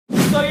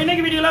So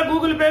இன்னைக்கு வீடியோல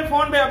Google Pay,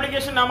 Phone Pay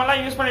application நாமலாம்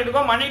use பண்ணிட்டு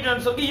இருக்கோம் மணி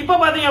ட்ரான்ஸ்ஃபருக்கு. இப்போ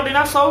பாத்தீங்க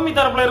அப்படினா Xiaomi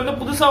தரப்புல இருந்து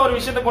புதுசா ஒரு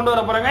விஷயத்தை கொண்டு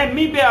வர போறாங்க.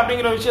 MIUI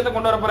அப்படிங்கிற ஒரு விஷயத்தை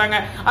கொண்டு வர போறாங்க.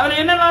 அதுல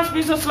என்னெல்லாம்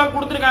ஃபீச்சர்ஸ்லாம்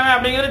கொடுத்திருக்காங்க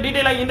அப்படிங்கறது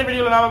டீடைலா இந்த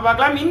வீடியோல நாம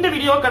பார்க்கலாம். இந்த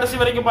வீடியோ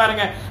கடைசி வரைக்கும்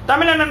பாருங்க.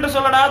 தமிழ் என்னன்னு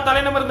சொல்லடா,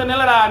 தலைநிமிர்ந்து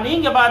நில்லடா.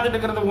 நீங்க பார்த்துட்டு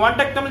இருக்கிறது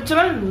 1techtamil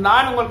சேனல்.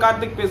 நான் உங்கள்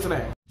கார்த்திக்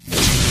பேசுறேன்.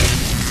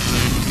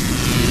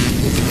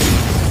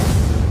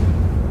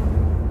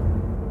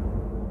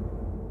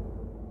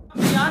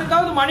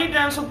 மணி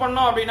ட்ரான்ஸ்ஃபர்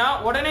பண்ணோம் அப்படினா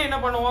உடனே என்ன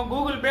பண்ணுவோம்,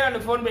 Google Pay and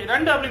Phone Pay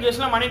ரெண்டு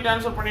அப்ளிகேஷன்ல மணி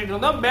ட்ரான்ஸ்ஃபர் பண்ணிட்டு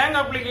இருந்தோம். பேங்க்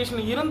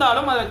அப்ளிகேஷன்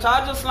இருந்தாலும் அது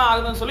சார்ஜஸ்லாம்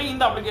ஆகுதுன்னு சொல்லி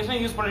இந்த அப்ளிகேஷனை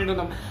யூஸ் பண்ணிட்டு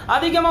இருந்தோம்.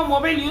 அதிகமா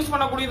மொபைல் யூஸ்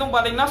பண்ணக்கூடியதும்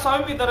பாத்தீங்கன்னா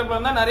Xiaomi தரப்புல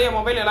இருந்தா நிறைய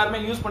மொபைல்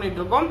எல்லாரும் யூஸ் பண்ணிட்டு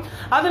இருக்கோம்.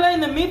 அதுல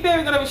இந்த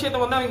MIUIங்கிற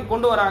விஷயத்தை வந்து அவங்க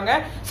கொண்டு வராங்க.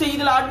 சோ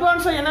இதுல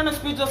அட்வான்ஸா என்னென்ன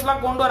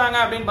ஃபீச்சர்ஸ்லாம் கொண்டு வராங்க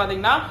அப்படின்னு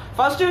பாத்தீங்கன்னா,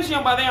 ஃபர்ஸ்ட்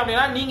விஷயம் பாத்தீங்க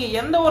அப்படினா நீங்க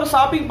எந்த ஒரு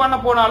ஷாப்பிங் பண்ண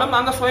போனாலும்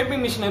அங்க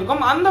ஸ்வைப்பிங் மிஷின்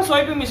இருக்கும். அந்த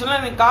ஸ்வைப்பிங் மிஷின்ல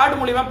நீங்க கார்டு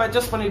மூலமா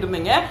பர்ச்சேஸ் பண்ணிட்டு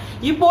இருந்தீங்க.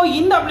 இப்போ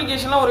இந்த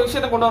அப்ளிகேஷன்ல ஒரு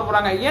விஷயத்தை கொண்டு வர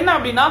போறாங்க. என்ன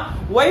அப்படினா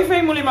வைஃபை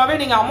மூலமாவே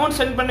நீங்க அமௌண்ட்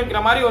சென்ட் பண்ணிக்கிற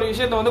மாதிரி ஒரு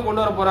விஷயத்தை வந்து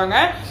கொண்டு வர போறாங்க.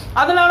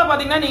 அதனால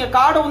பாத்தீங்கன்னா நீங்க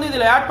கார்டு வந்து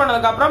இதுல ஆட்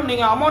பண்ணதுக்கு அப்புறம்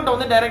நீங்க அமௌண்ட்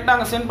வந்து டைரக்டா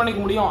அங்க சென்ட் பண்ணிக்க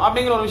முடியும்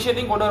அப்படிங்கிற ஒரு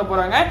விஷயத்தையும் கொண்டு வர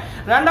போறாங்க.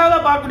 ரெண்டாவதா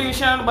பார்க்கக்கூடிய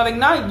விஷயம்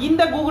பாத்தீங்கன்னா,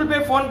 இந்த Google Pay,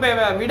 Phone Pay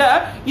விட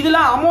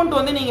இதுல அமௌண்ட்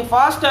வந்து நீங்க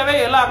ஃபாஸ்டாவே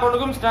எல்லா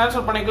அக்கவுண்ட்டுக்கும்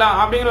ட்ரான்ஸ்ஃபர் பண்ணிக்கலாம்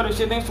அப்படிங்கிற ஒரு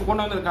விஷயத்தையும்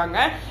கொண்டு வந்திருக்காங்க.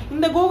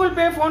 இந்த Google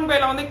Pay, Phone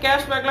Payல வந்து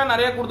கேஷ்பேக்லாம்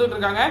நிறைய கொடுத்துட்டு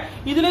இருக்காங்க.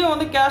 இதுலயும்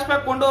வந்து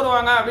கேஷ்பேக் கொண்டு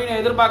வருவாங்க அப்படின்னு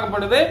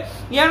எதிர்பார்க்கப்படுது.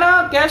 ஏன்னா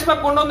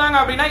கேஷ்பேக் கொண்டு வந்தாங்க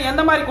அப்படின்னா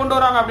எந்த மாதிரி கொண்டு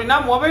வராங்க அப்படின்னா,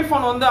 மொபைல்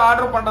போன் வந்து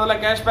ஆர்டர் பண்றதுல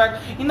கேஷ்பேக்,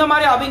 இந்த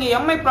மாதிரி அவங்க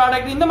MI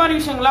ப்ராடக்ட், இந்த மாதிரி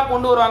விஷயங்களா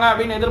கொண்டு வருவாங்க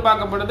அப்படின்னு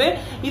எதிர்பார்க்கப்படுது.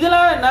 இதுல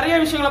நிறைய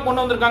விஷயங்களை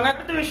கொண்டு வந்திருக்காங்க.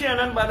 அடுத்த விஷயம்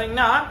என்னன்னு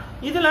பாத்தீங்கன்னா,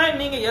 இதுல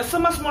நீங்க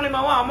SMS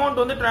மூலமாவும் அமௌண்ட்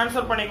வந்து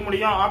ட்ரான்ஸ்ஃபர் பண்ணிக்க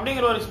முடியும்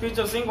அப்படிங்கிற ஒரு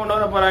ஃபீச்சர்ஸையும் கொண்டு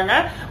வர போறாங்க.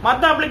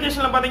 மத்த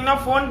அப்ளிகேஷன்ல பாத்தீங்கன்னா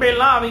Phone Pay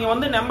எல்லாம் அவங்க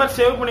வந்து நம்பர்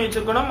சேவ் பண்ணி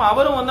வச்சிருக்கணும்.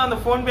 அவரும் வந்து அந்த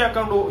Phone Pay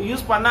அக்கவுண்ட்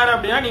யூஸ் பண்ணாரு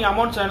அப்படின்னா நீங்க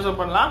அமௌண்ட் ட்ரான்ஸ்ஃபர்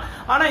பண்ணலாம்.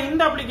 ஆனா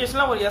இந்த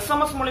அப்ளிகேஷன்ல ஒரு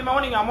SMS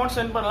மூலமாவும் நீங்க அமௌண்ட்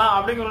சென்ட் பண்ணலாம்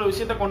அப்படிங்கிற ஒரு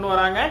விஷயத்தை கொண்டு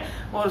வராங்க.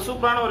 ஒரு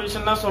சூப்பரான ஒரு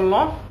விஷயம் தான்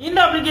சொல்லணும். இந்த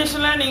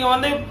அப்ளிகேஷன்ல நீங்க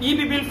வந்து EB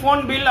bill,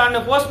 phone bill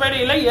and postpaid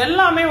இல்ல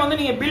எல்லாமே வந்து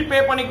நீங்க பில்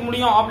பே பண்ணிக்க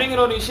முடியும்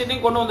அப்படிங்கிற ஒரு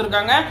விஷயத்தையும் கொண்டு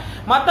வந்திருக்காங்க.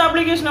 மத்த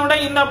அப்ளிகேஷனை விட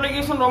இந்த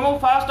அப்ளிகேஷன் ரொம்ப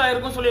ஃபாஸ்டா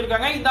இருக்கும்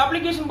சொல்லியிருக்காங்க. இந்த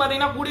அப்ளிகேஷன் பாத்தீங்கன்னா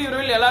கூடிய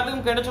விரைவில்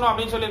எல்லாத்துக்கும் கிடைச்சிடும்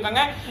அப்படின்னு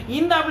சொல்லியிருக்காங்க.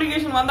 இந்த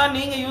அப்ளிகேஷன் வந்தா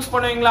நீங்க யூஸ்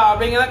பண்ணுவீங்களா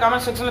அப்படிங்கறத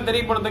கமெண்ட் செக்ஷன்ல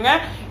தெரியப்படுத்துங்க.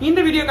 இந்த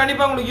வீடியோ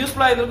கண்டிப்பா உங்களுக்கு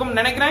யூஸ்ஃபுல்லா இருக்கும்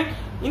நினைக்கிறேன்.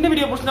 இந்த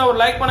வீடியோ பிடிச்சா ஒரு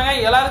லைக் பண்ணுங்க.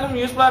 எல்லாருக்கும்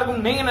யூஸ்ஃபுல்லா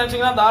இருக்கும் நீங்க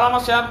நினைச்சீங்கன்னா தாராளமா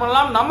ஷேர்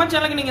பண்ணலாம். நம்ம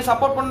சேனலுக்கு நீங்க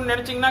சப்போர்ட் பண்ணணும்னு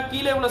நினைச்சீங்கன்னா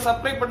கீழே உள்ள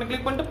சப்ஸ்கிரைப் பட்டன்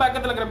கிளிக் பண்ணிட்டு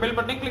பக்கத்துல இருக்கிற பெல்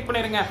பட்டனை கிளிக்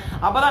பண்ணிருங்க.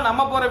 அப்பதான்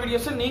நம்ம போற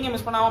வீடியோஸ் நீங்க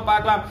மிஸ் பண்ணாம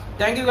பார்க்கலாம்.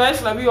 Thank you guys,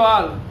 love you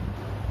all.